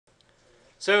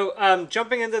So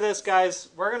jumping into this, guys,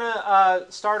 we're going to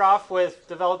start off with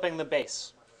developing the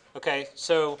base. Okay,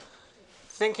 so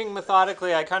thinking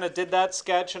methodically, I kind of did that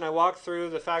sketch and I walked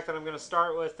through the fact that I'm going to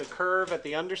start with the curve at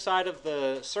the underside of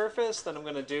the surface, then I'm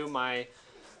going to do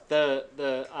the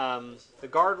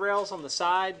guardrails on the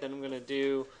side, then I'm going to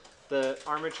do the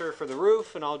armature for the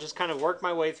roof, and I'll just kind of work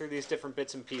my way through these different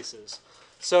bits and pieces.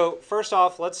 So first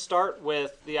off, let's start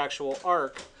with the actual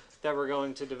arc that we're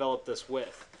going to develop this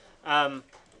with.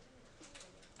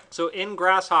 So in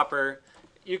Grasshopper,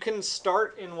 you can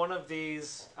start in one of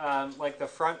these, like the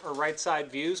front or right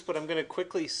side views, but I'm going to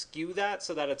quickly skew that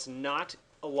so that it's not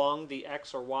along the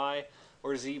X or Y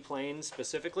or Z plane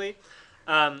specifically.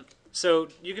 So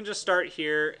you can just start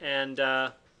here, and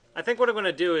I think what I'm going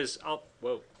to do is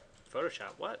whoa,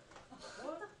 Photoshop, what?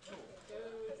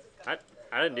 I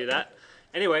didn't do that.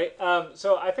 Anyway,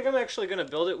 so I think I'm actually going to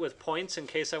build it with points in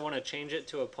case I want to change it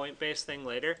to a point-based thing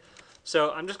later.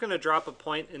 So I'm just going to drop a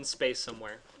point in space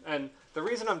somewhere. And the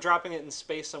reason I'm dropping it in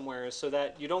space somewhere is so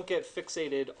that you don't get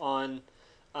fixated on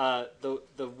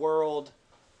the world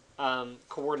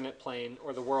coordinate plane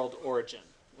or the world origin.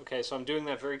 Okay, so I'm doing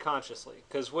that very consciously,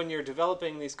 because when you're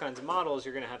developing these kinds of models,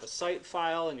 you're going to have a site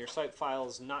file, and your site file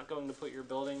is not going to put your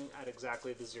building at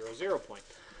exactly the 0, 0 point.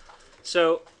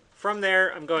 So from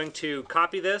there, I'm going to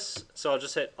copy this. So I'll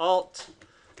just hit Alt,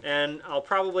 and I'll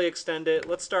probably extend it.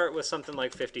 Let's start with something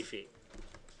like 50 feet.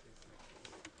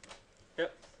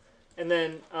 Yep. And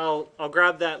then I'll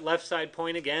grab that left side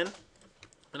point again,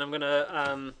 and I'm going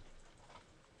to,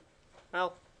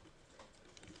 well,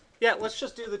 yeah, let's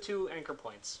just do the 2 anchor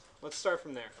points. Let's start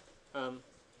from there.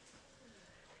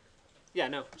 Yeah,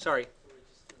 no, sorry.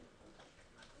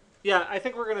 Yeah, I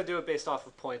think we're going to do it based off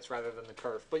of points rather than the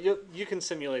curve. But you can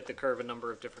simulate the curve a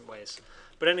number of different ways.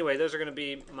 But anyway, those are going to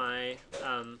be my...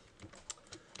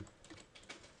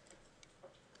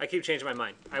 I keep changing my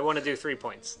mind. I want to do 3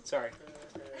 points. Sorry.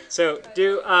 So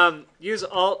use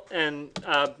Alt and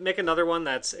make another one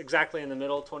that's exactly in the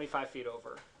middle, 25 feet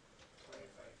over.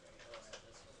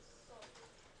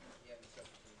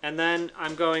 And then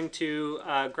I'm going to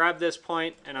grab this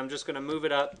point, and I'm just going to move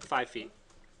it up 5 feet.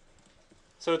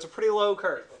 So it's a pretty low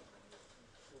curve.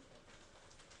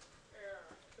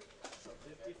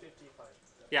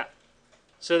 Yeah.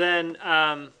 So then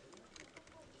I'm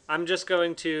just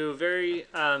going to very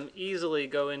easily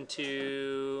go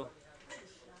into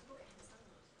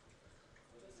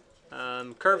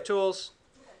curve tools.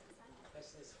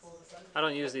 I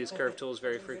don't use these curve tools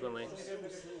very frequently.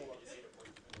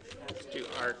 Let's do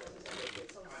arc.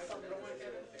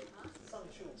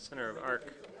 Center of arc.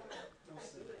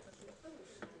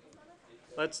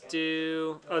 Let's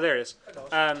do, oh, there it is.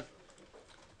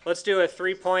 Let's do a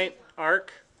 3-point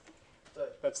arc.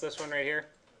 That's this one right here.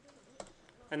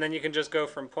 And then you can just go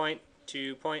from point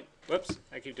to point. Whoops,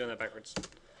 I keep doing that backwards.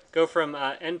 Go from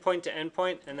end point to end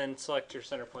point, and then select your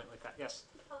center point like that. Yes?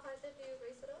 How high did you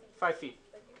raise it up? 5 feet.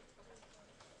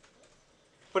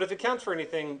 But if it counts for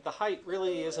anything, the height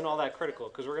really isn't all that critical,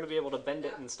 because we're going to be able to bend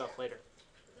it and stuff later.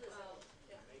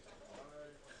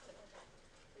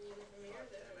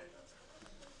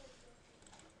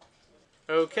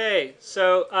 Okay,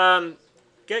 so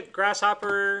get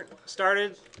Grasshopper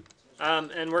started,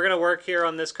 and we're going to work here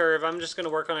on this curve. I'm just going to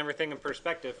work on everything in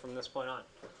perspective from this point on.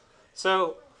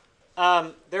 So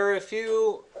there are a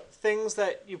few things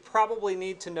that you probably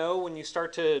need to know when you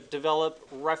start to develop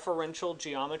referential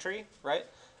geometry, right?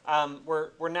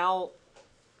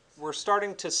 We're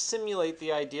starting to simulate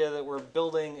the idea that we're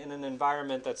building in an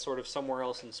environment that's sort of somewhere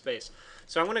else in space.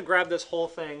 So I'm going to grab this whole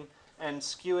thing and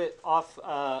skew it off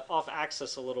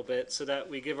axis a little bit so that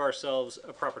we give ourselves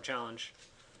a proper challenge.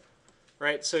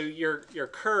 Right? So your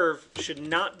curve should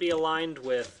not be aligned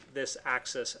with this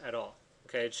axis at all.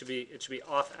 Okay, it should be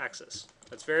off axis.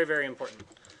 That's very, very important.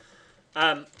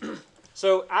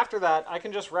 So after that, I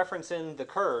can just reference in the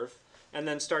curve and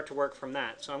then start to work from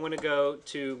that. So I'm going to go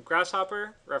to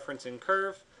Grasshopper, reference in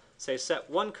curve, say set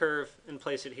 1 curve, and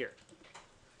place it here.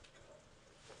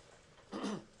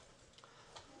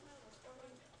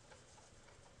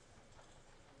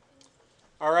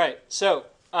 All right, so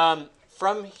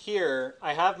from here,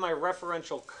 I have my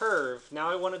referential curve. Now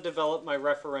I want to develop my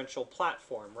referential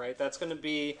platform, right? That's going to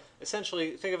be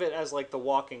essentially, think of it as like the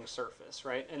walking surface,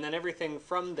 right? And then everything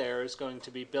from there is going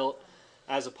to be built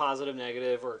as a positive,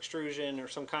 negative, or extrusion, or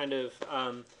some kind of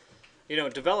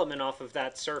development off of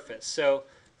that surface. So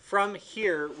from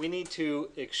here, we need to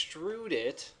extrude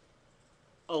it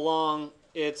along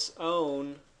its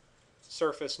own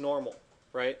surface normal,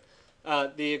 right?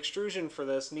 The extrusion for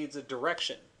this needs a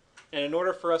direction. And in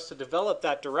order for us to develop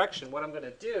that direction, what I'm going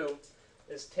to do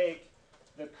is take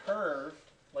the curve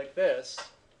like like this,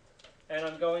 and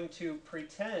I'm going to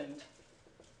pretend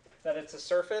that it's a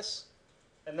surface,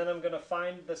 and then I'm going to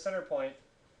find the center point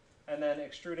and then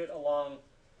extrude it along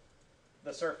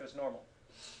the surface normal.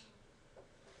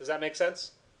 Does that make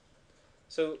sense?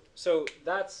 So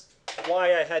that's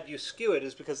why I had you skew it,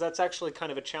 is because that's actually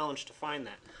kind of a challenge to find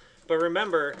that. But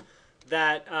remember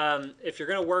that if you're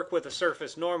going to work with a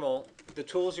surface normal, the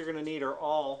tools you're going to need are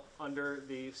all under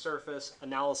the surface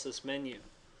analysis menu.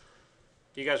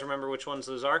 Do you guys remember which ones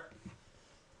those are?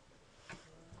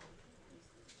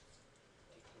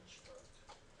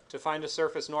 To find a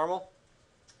surface normal?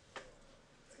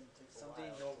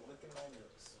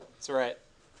 That's all right.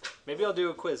 Maybe I'll do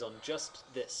a quiz on just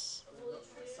this.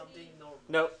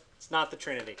 No, it's not the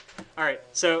Trinity. All right,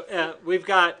 so we've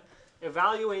got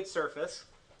evaluate surface.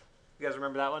 You guys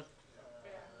remember that one?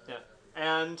 Yeah.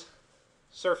 And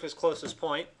surface closest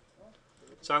point.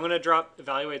 So I'm going to drop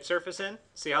evaluate surface in.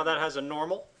 See how that has a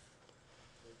normal?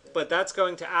 But that's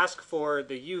going to ask for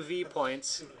the UV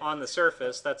points on the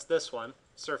surface. That's this one,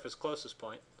 surface closest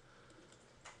point.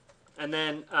 And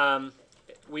then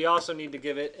we also need to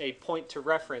give it a point to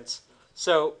reference.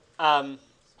 So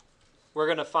we're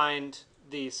going to find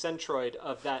the centroid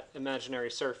of that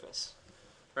imaginary surface,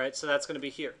 right? So that's going to be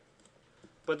here.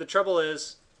 But the trouble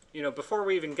is, you know, before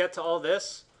we even get to all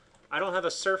this, I don't have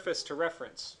a surface to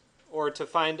reference or to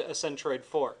find a centroid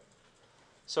for.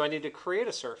 So I need to create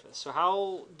a surface. So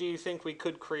how do you think we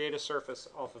could create a surface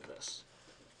off of this?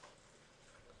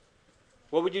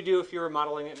 What would you do if you were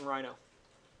modeling it in Rhino?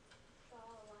 Draw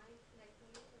a line connecting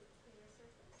it with a clear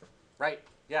surface. Right.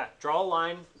 Yeah. Draw a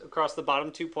line across the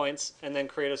bottom 2 points and then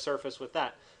create a surface with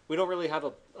that. We don't really have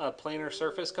a planar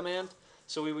surface command,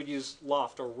 so we would use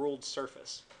loft or ruled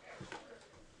surface.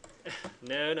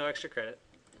 No extra credit.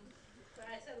 But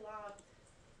I said loft,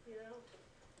 you know.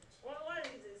 What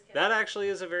is this? That actually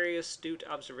is a very astute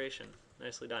observation.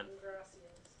 Nicely done. Gracias.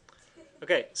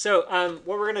 Okay, so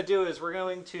what we're going to do is we're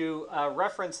going to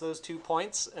reference those 2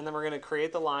 points, and then we're going to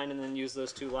create the line and then use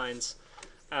those 2 lines.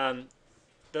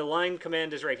 The line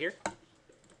command is right here.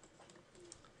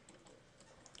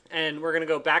 And we're going to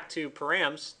go back to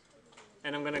params,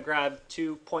 and I'm going to grab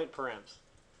 2 point params.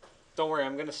 Don't worry,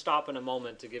 I'm going to stop in a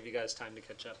moment to give you guys time to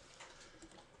catch up.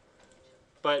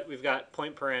 But we've got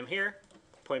point param here,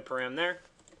 point param there.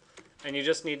 And you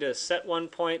just need to set 1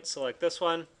 point, select this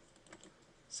one,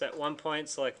 set 1 point,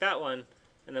 select that one,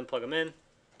 and then plug them in.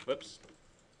 Whoops.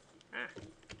 Ah.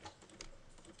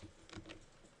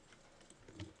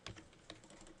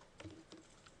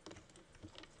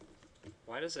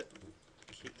 Why does it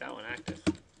keep that one active?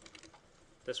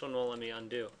 This one won't let me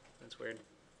undo. That's weird.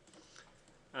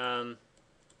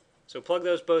 So plug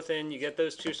those both in. You get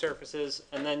those 2 surfaces,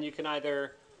 and then you can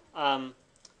either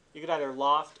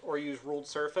loft or use ruled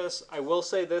surface. I will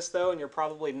say this though, and you're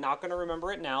probably not going to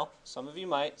remember it now. Some of you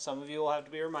might. Some of you will have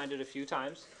to be reminded a few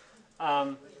times.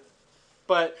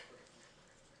 But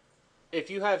if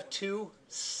you have 2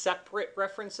 separate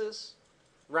references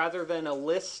rather than a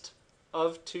list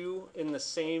of 2 in the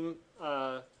same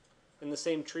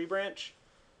tree branch,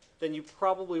 then you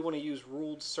probably want to use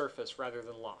ruled surface rather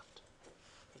than loft,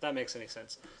 if that makes any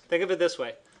sense. Think of it this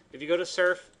way. If you go to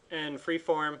surf and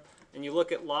freeform and you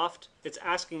look at loft, it's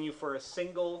asking you for a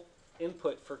single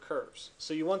input for curves.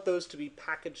 So you want those to be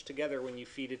packaged together when you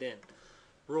feed it in.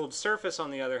 Ruled surface,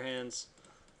 on the other hand,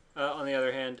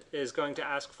 is going to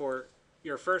ask for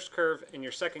your first curve and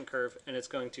your second curve, and it's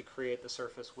going to create the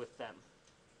surface with them.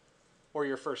 Or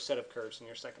your first set of curves and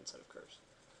your second set of curves.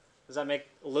 Does that make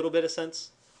a little bit of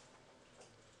sense?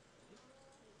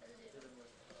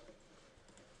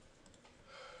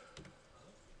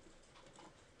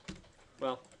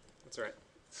 Well, that's all right.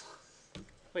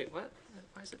 Wait, what?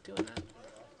 Why is it doing that?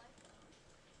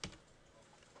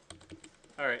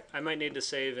 All right, I might need to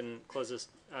save and close this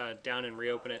down and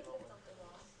reopen it,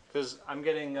 because I'm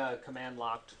getting command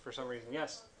locked for some reason.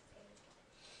 Yes?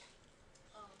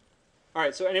 All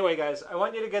right, so anyway, guys, I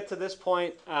want you to get to this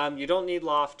point. You don't need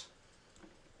loft.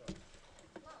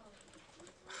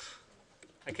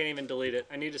 I can't even delete it.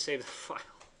 I need to save the file.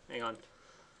 Hang on.